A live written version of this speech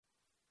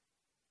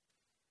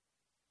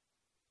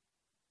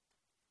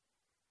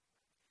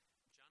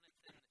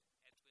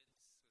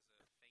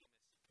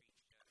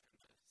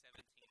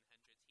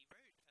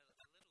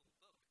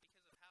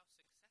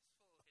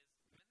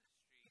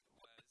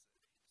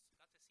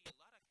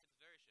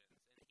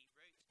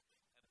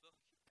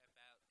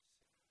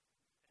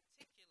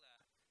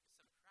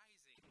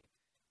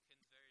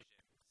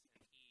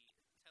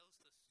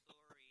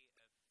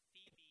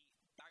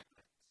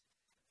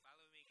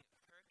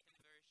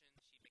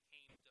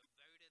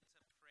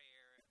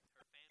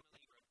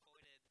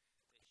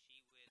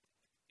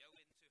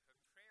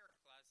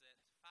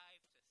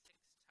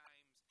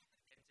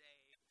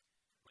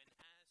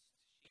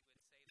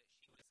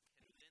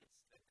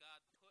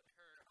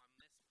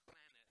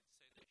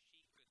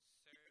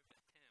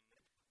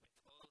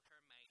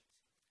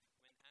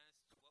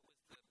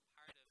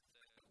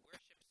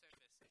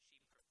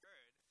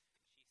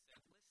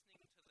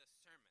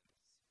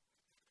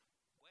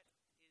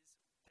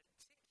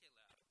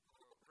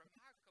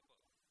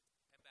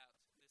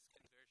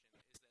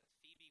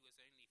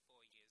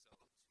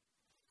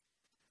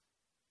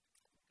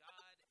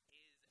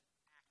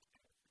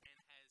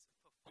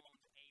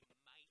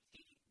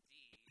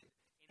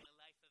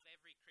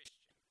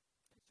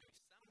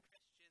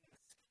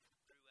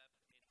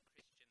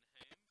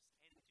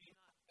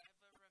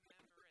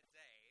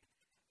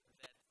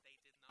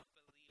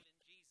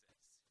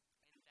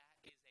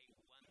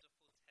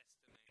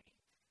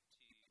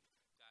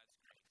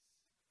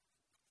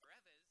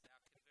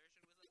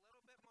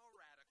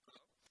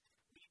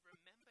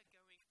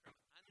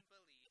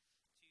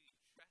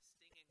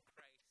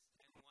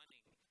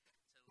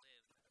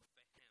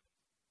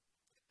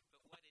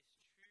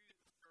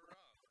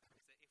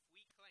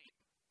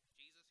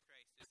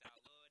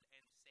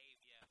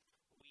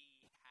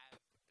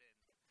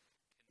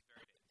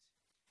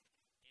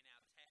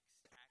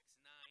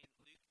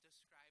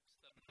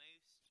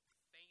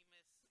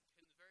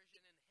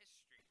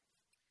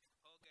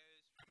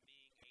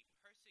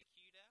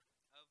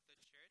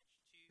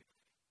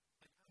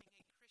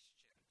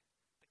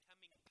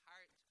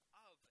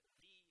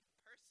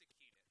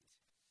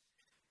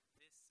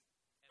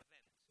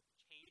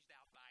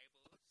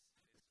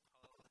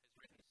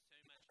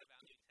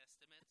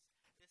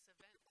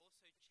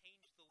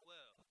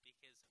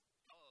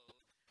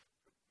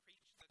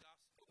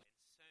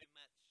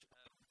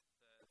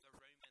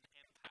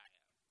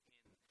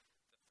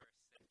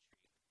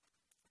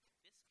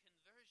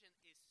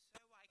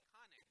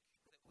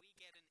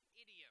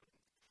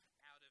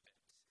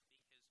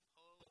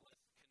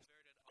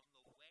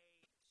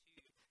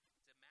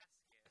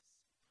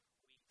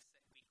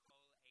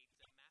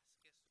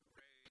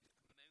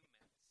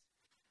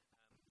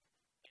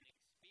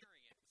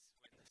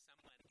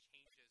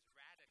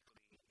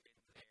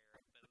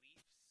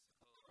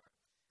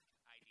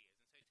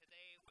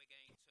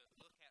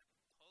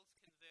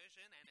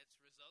and its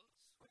results.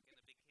 We're going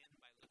to begin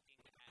by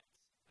looking at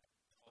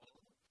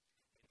Paul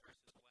in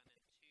verses 1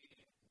 and 2,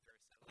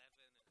 verse 11,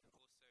 and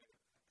also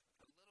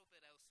a little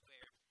bit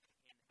elsewhere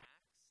in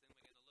Acts. Then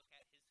we're going to look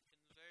at his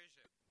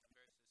conversion,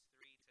 verses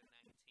 3 to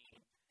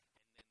 19,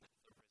 and then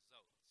the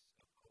results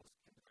of Paul's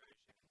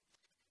conversion,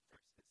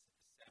 verses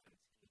 17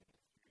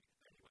 through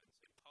 31.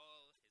 So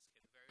Paul, his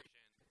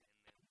conversion,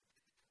 and then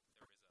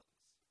the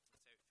results.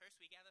 So first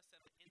we gather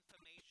some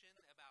information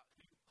about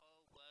who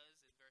Paul was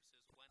in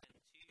verses 1 and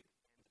 2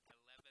 and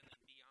 11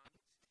 and beyond.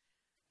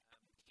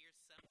 Here's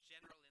some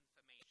general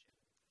information.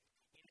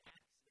 In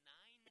Acts 9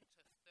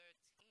 to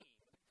 13,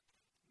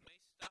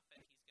 most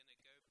often he's going to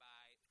go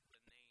by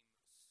the name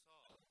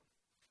Saul.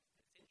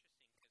 It's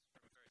interesting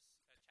because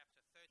from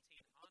chapter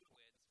 13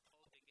 onwards,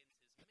 Paul begins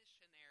his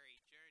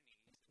missionary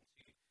journeys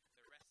into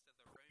the rest of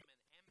the Roman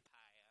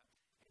Empire,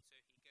 and so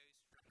he goes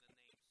from the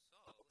name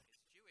Saul,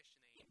 his Jewish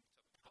name,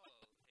 to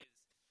Paul, his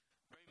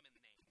Roman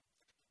name.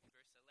 In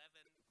verse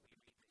 11, we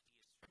read that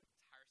he is from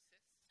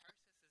Tarsus.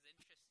 Tarsus is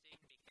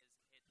interesting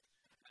because it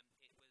was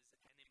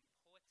an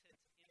important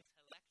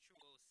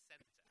intellectual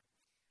center.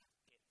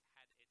 It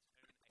had its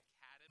own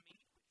academy,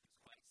 which was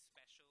quite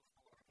special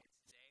for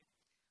its day.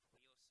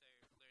 We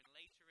also learn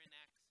later in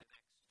Acts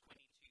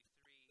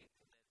 22:3,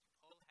 that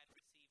Paul had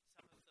received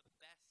some of the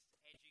best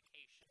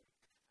education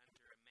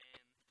under a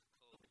man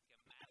called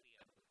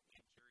Gamaliel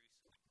in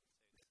Jerusalem.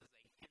 So this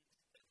is a hint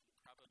that he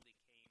probably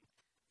came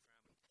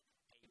from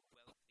a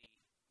wealthy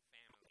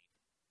family.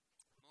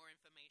 More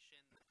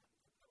information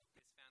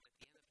is found at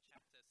the end of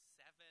chapter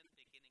 7,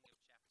 beginning of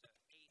chapter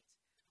 8,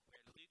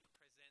 where Luke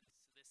presents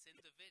this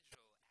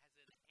individual as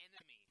an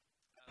enemy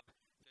of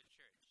the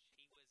church.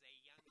 He was a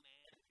young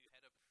man who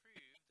had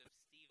approved of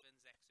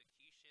Stephen's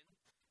execution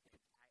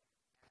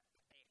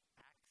in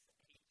Acts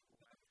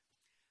 8:1.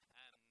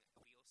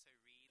 We also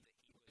read that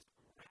he was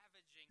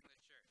ravaging the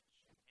church,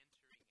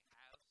 entering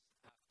house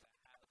after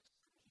house.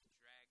 He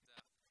dragged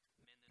up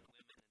men and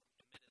women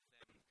and committed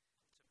them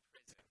to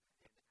prison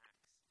in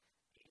Acts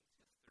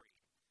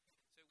 8:3.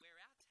 So where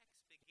our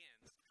text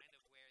begins, kind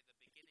of where the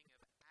beginning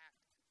of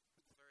chapter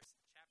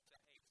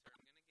 8, so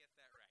I'm going to get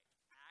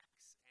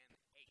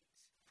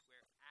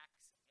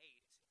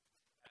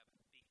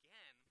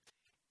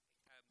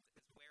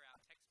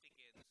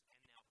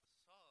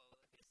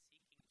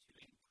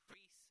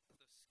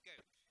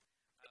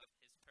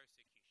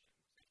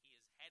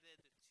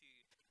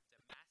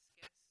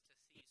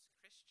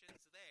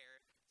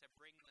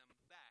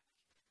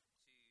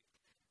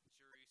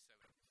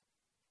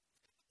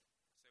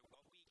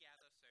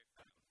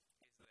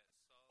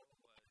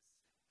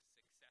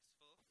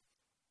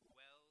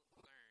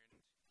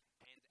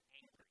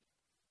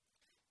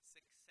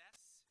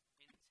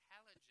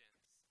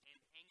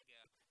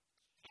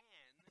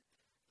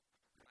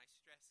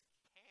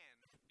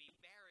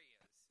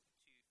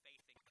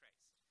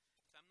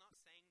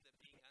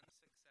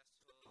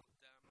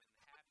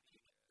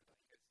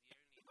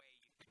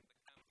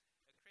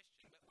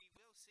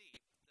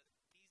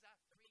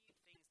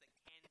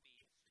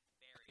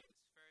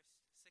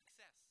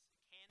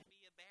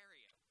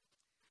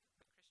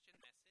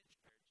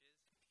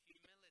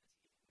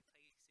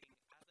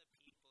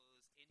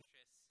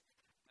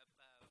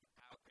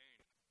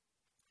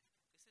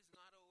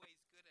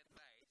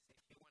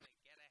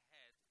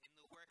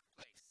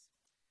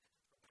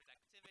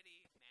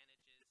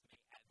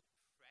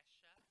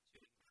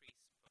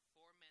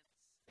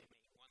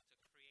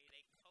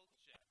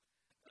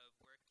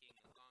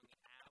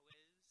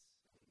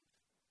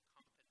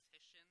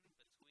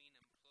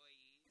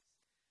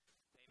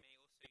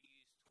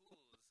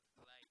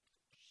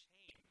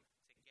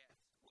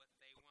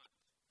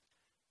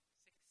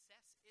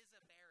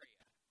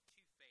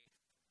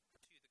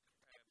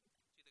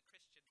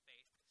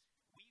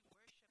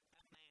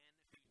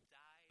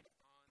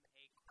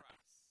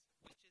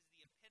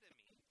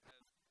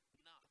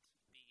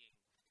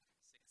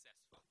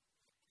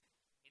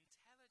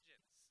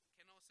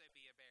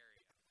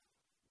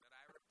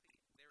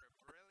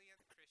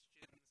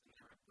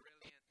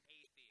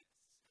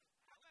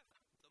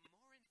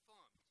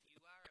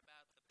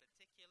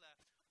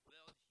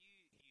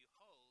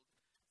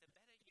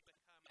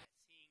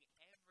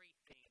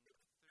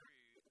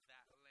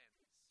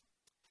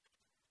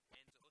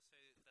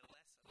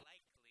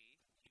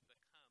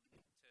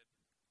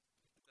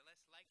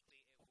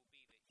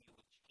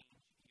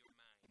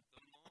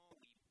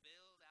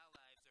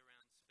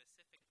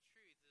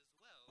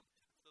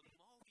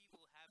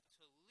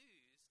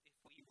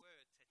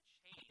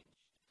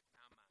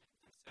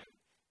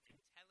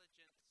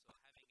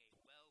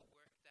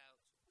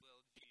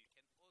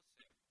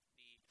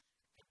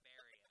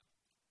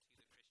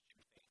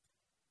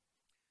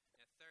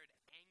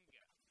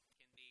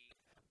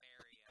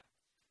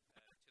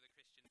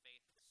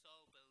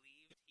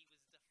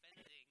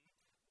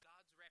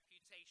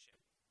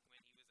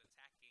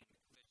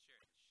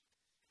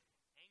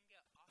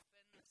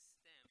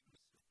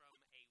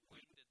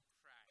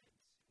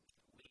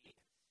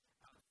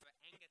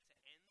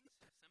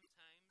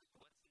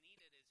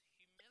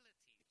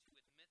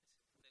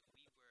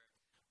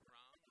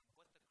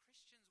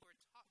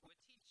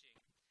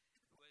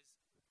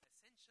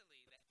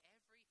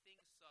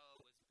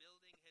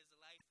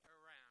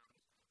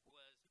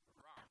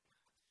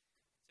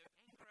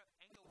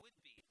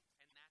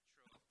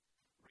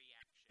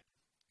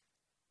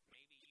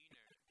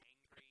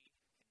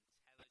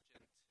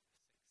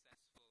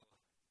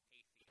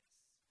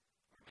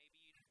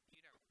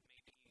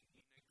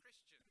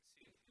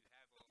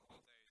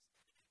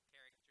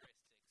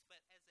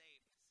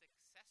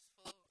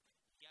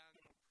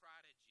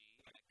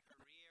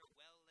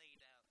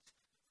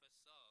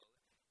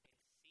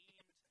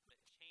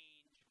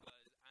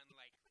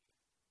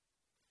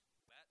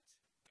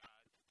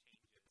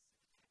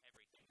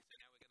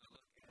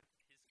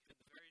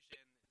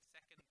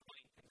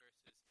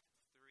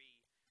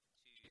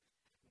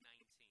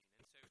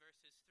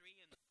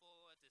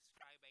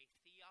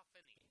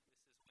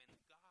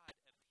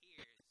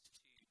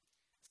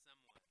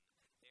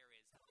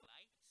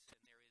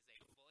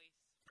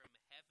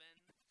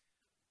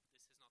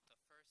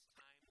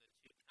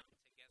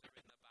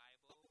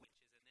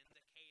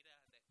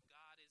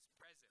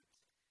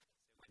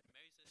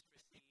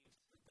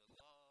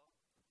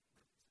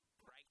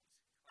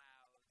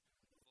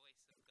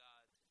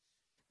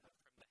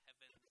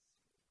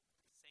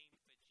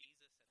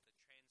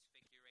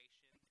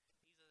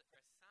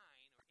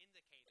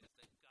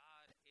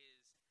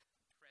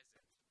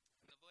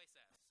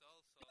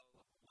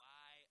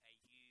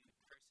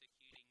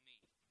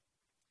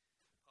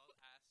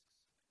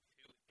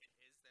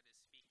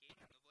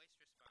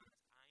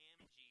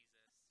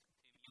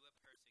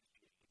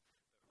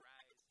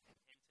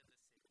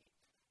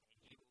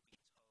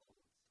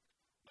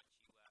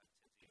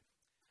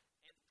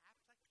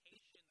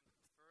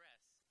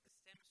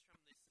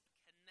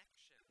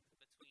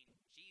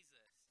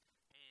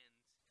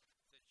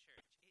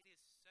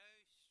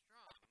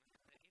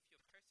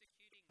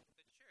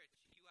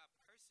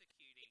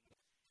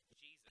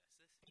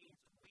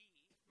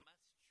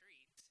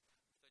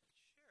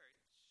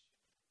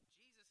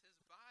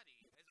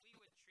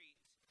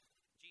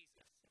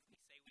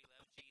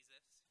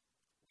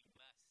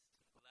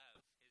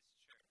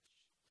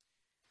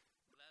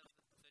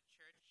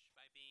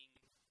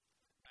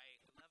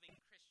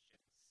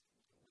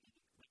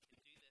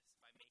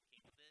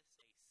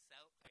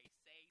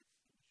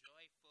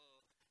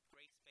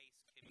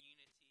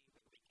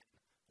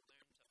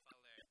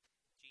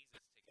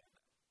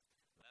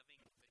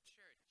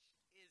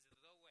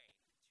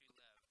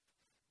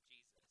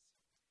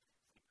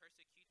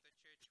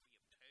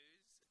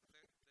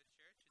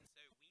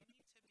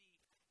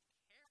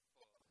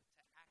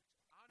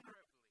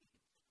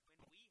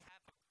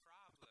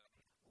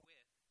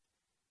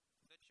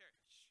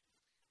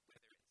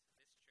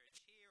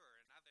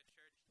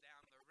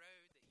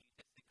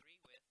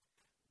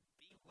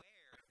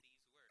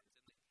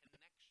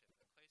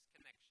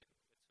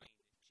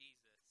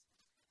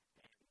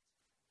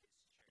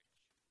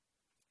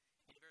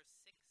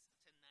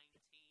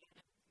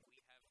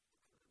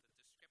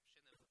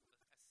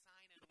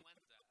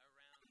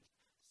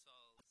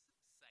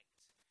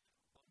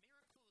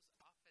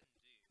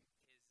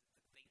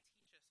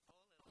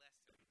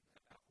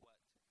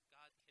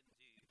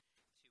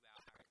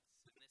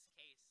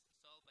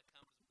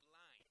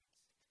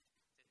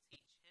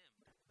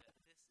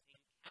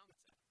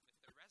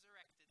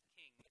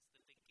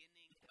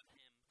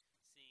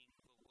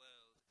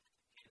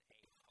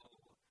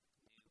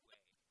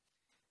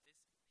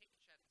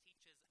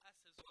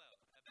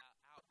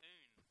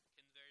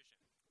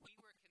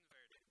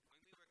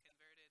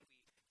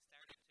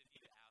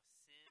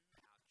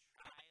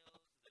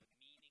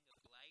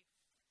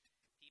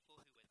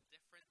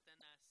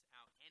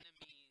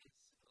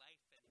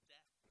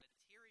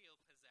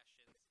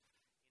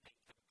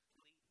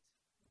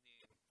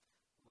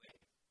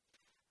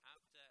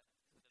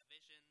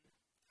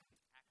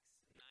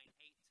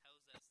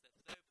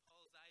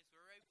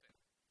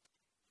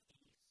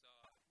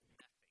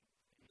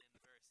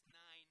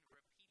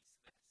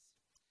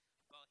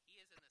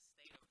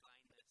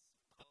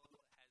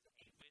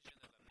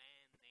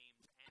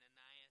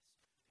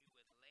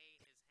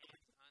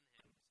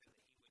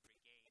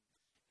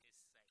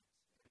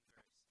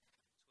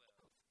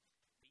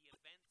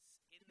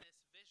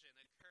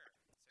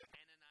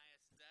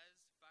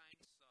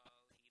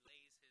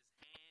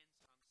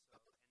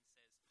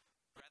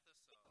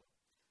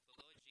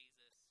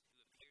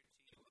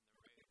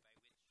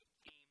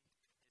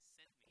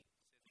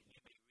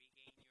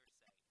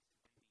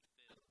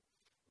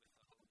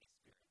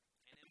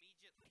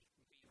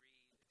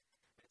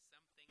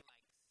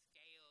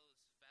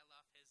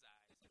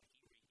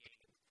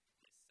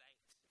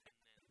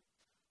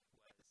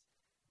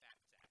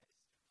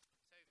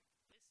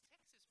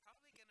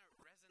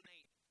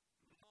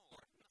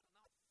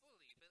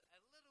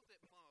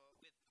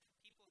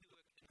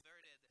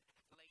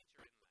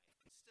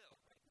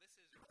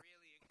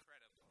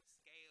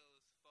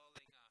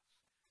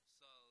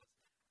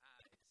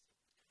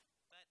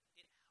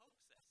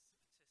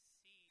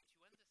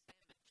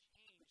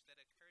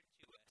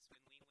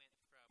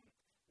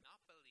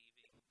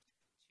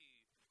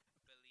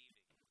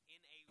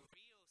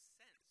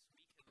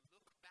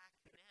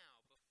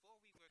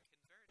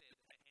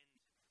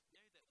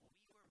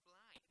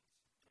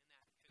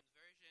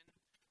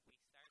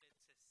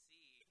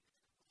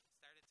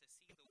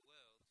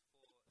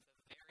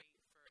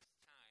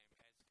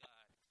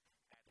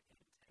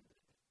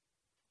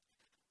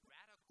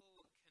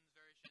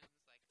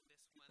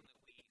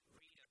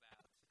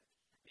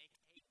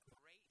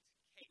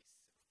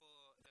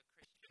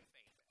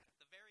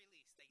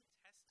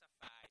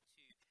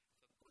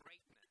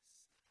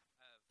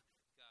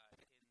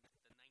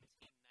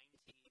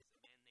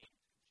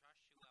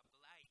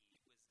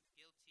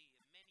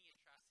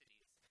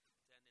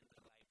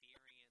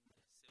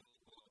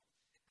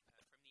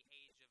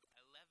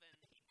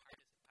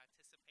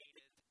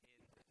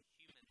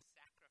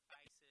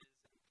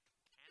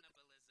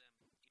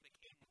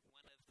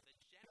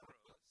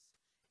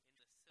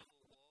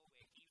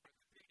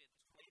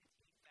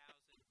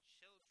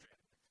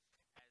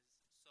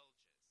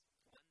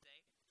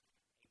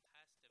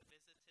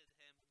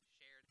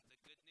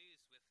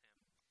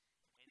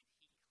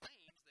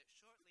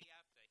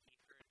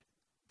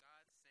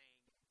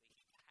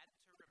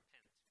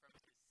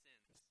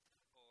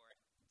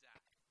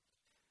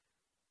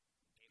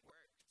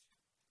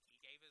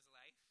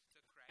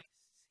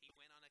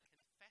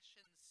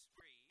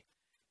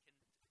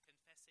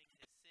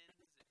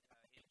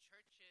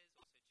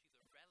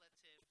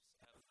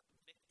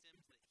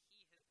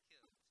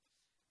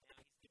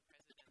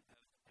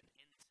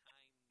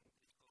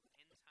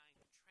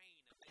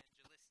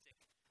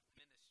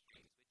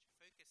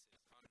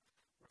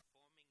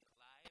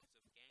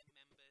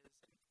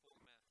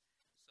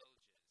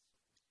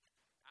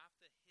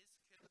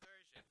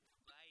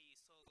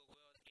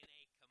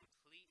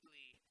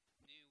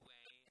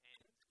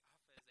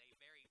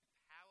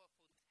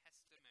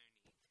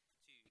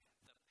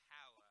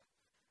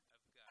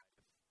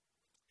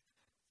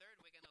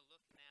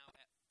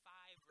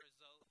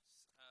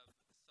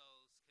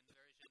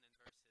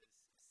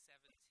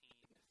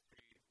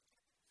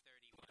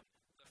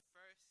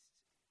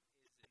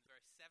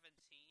 17,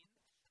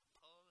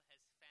 Paul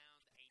has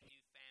found a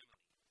new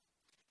family.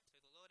 So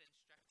the Lord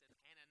instructed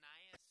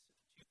Ananias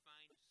to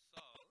find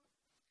Saul.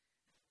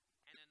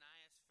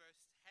 Ananias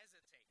first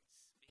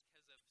hesitates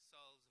because of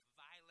Saul's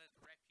violent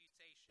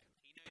reputation.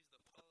 He knows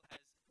that Paul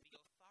has the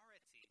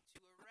authority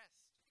to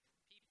arrest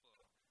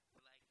people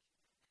like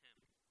him.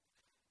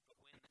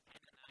 But when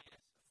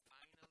Ananias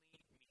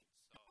finally meets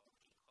Saul,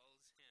 he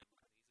calls him,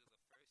 these are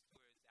the first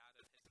words out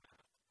of his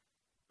mouth,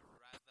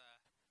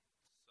 Brother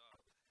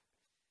Saul.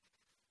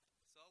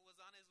 Saul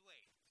was on his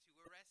way to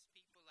arrest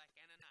people like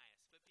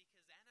Ananias, but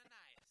because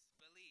Ananias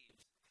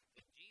believes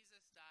that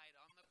Jesus died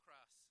on the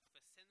cross for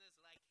sinners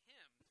like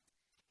him,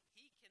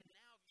 he can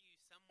now view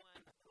someone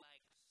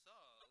like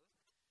Saul,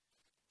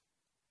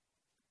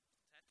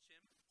 touch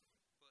him,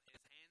 put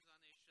his hands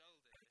on his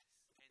shoulders,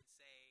 and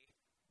say,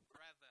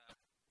 Brother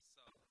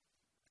Saul.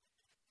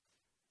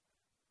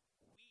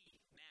 We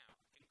now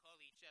can call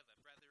each other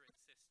brother and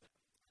sister.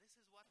 This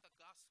is what the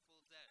gospel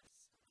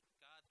does.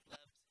 God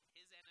loves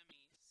his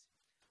enemies.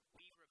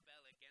 We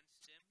rebel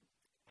against him.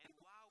 And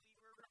while we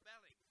were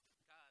rebelling,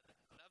 God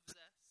loves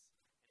us.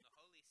 And the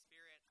Holy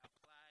Spirit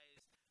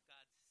applies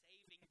God's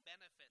saving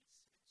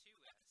benefits to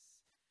us,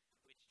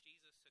 which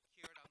Jesus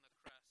secured on the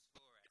cross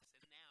for us.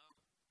 And now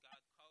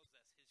God calls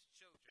us his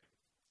children.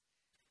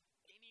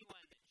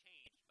 Anyone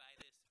changed by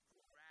this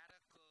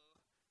radical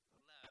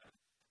love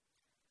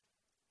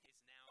is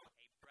now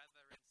a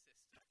brother and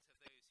sister to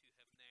those who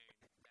have known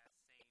that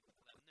same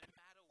love. No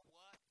matter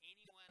what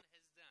anyone has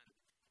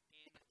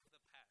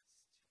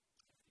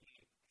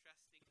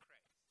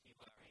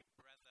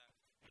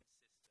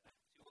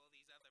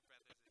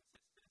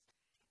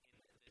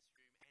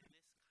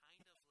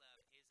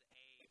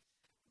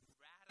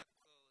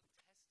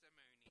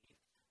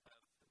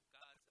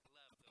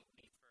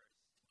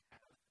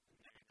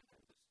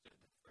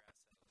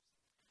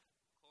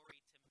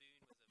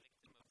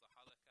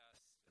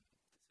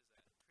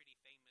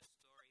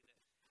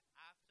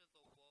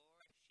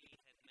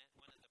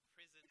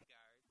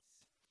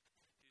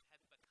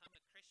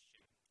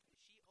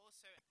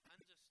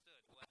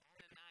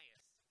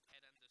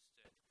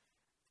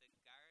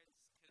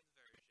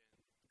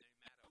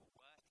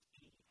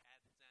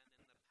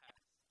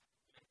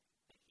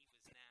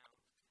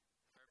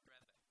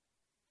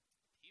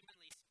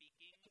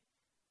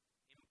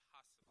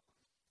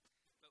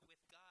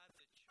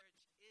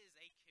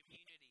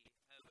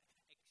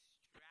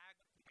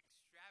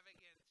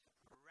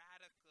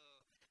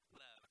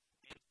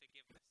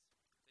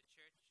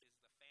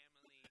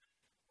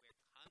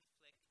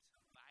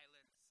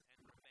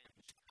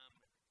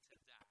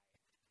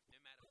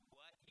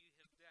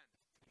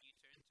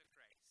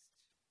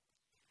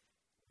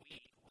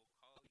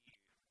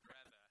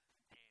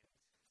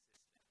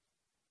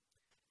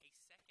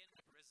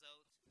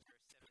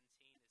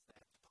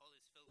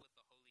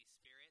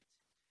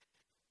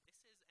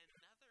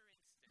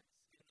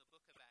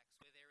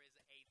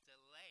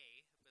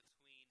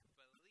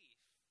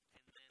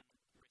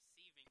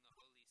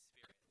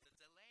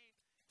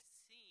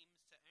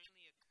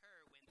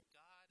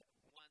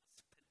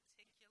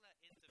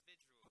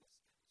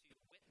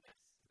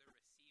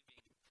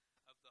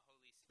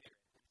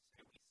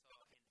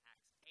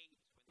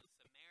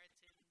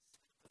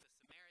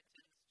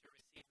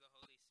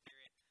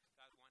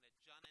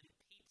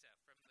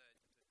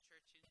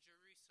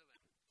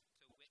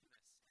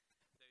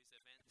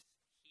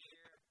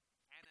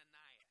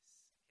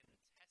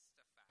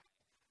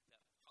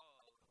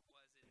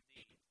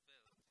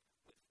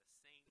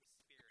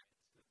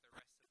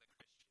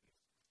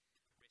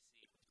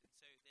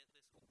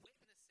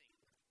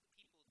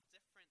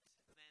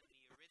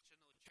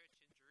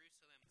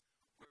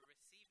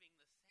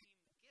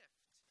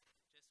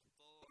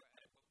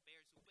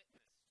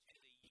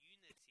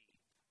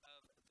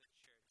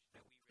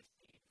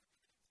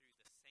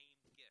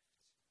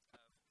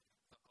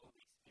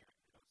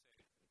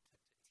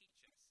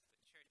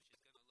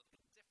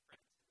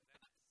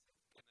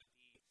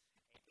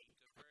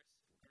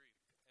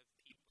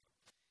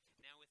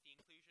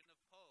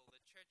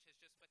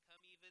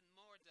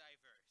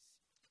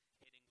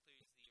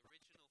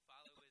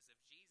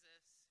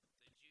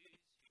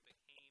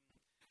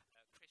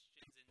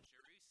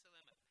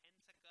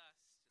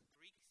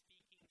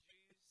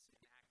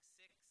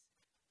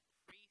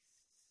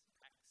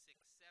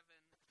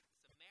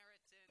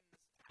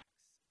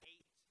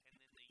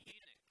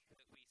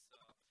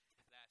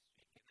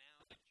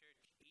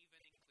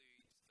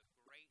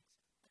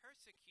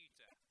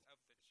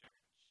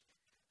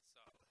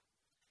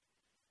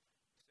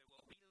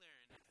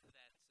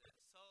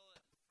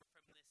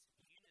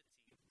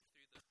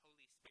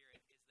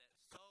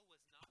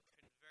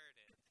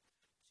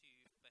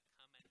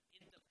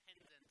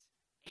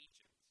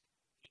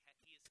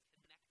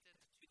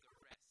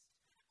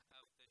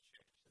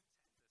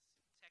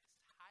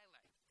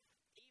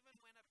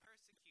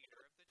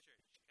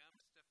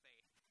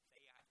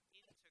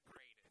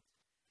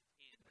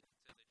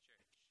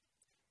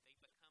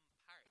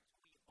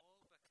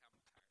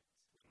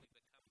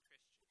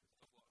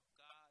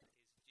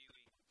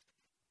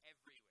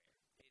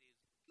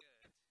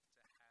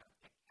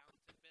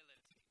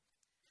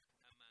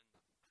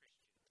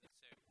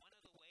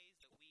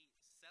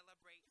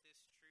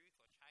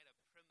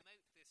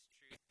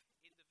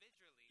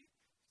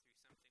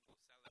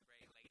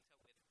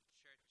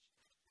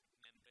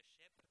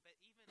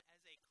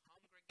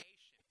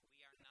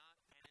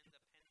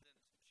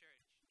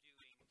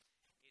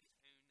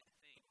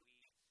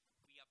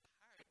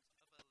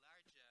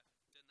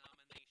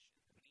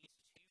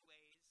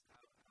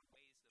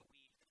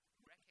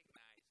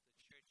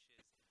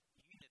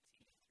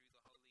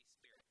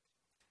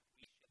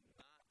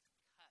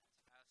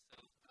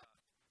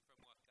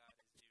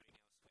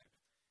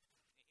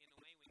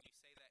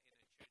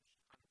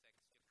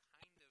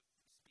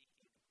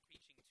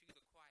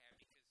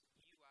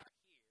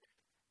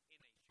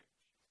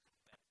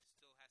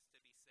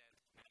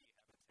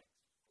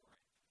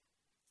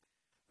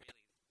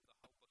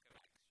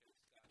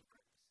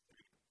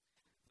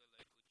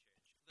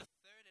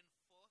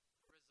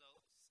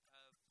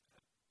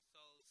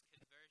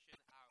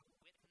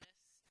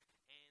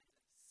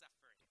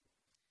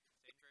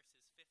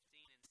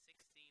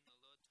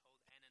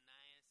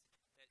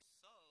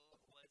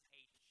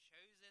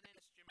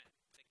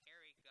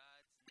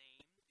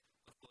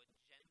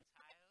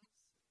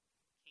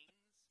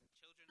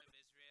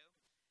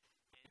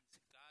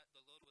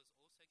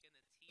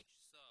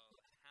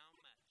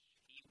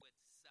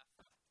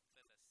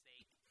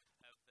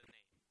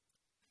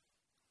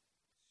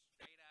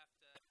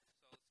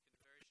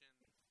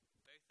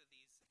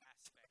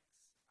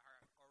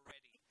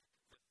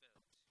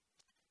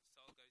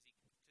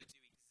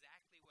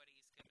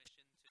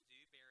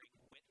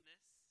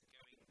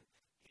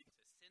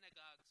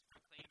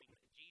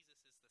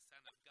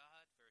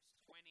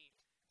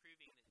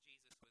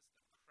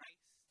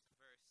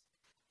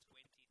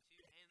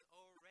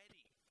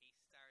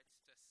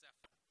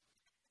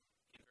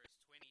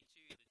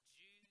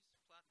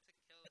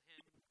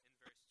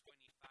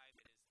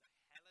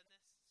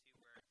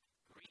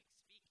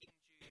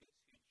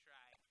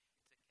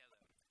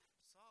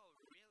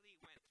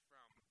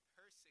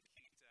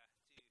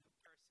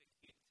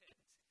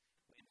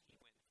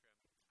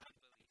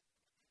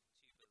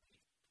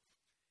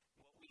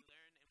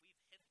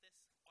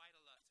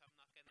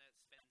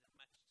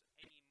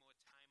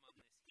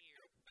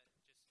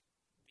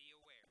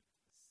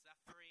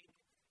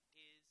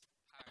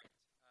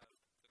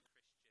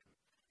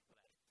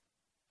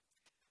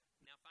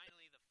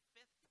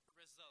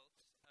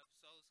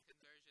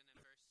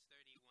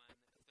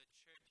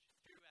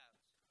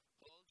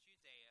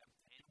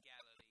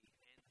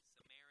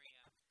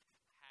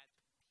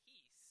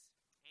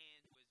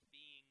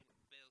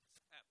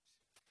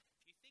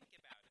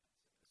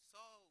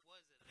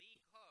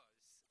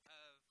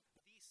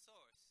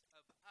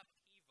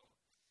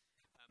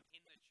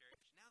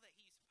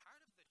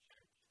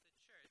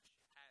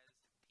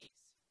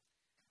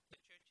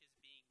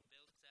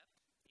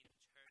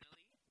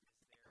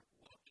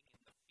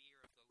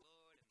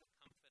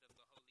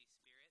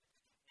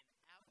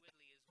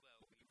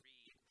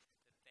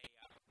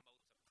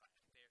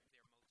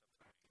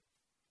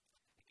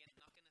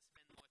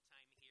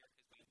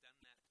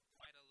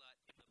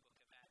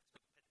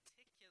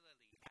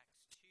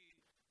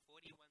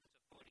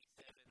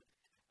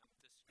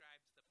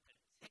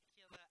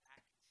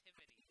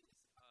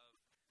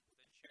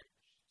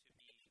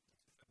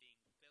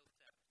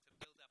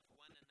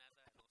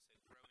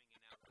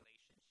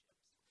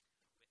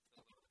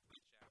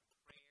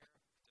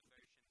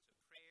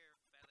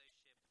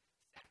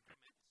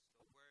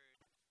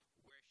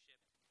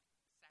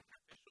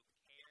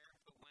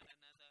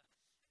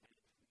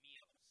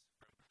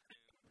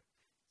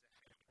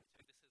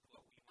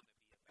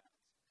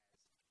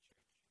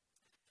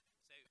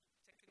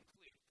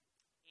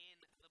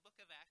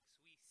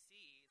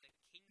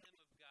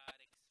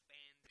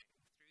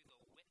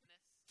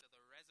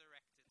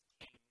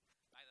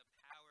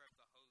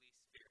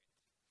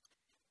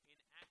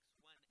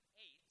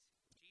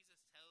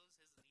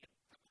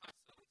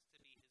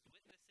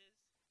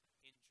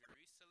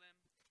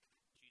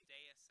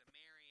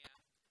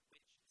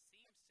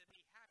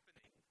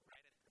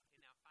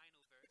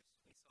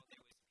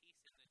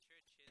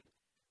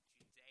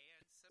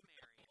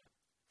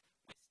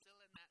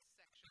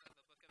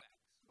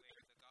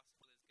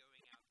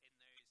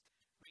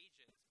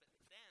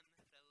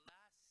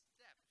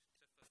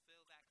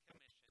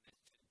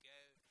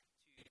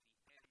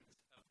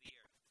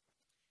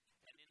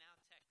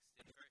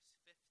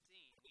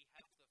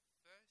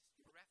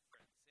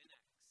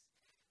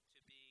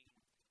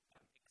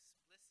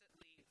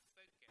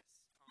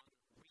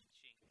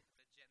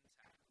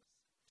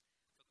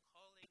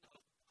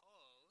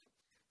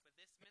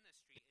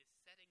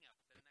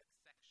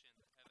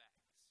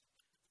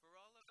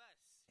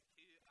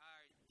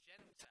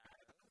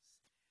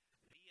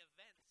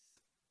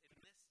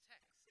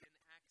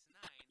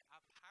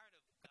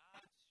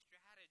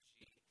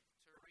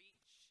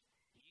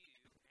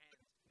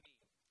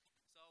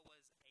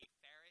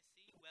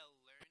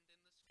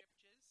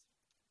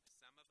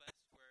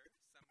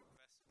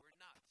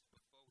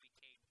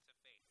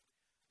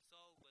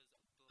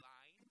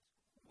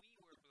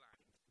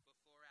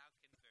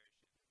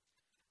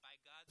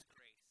God's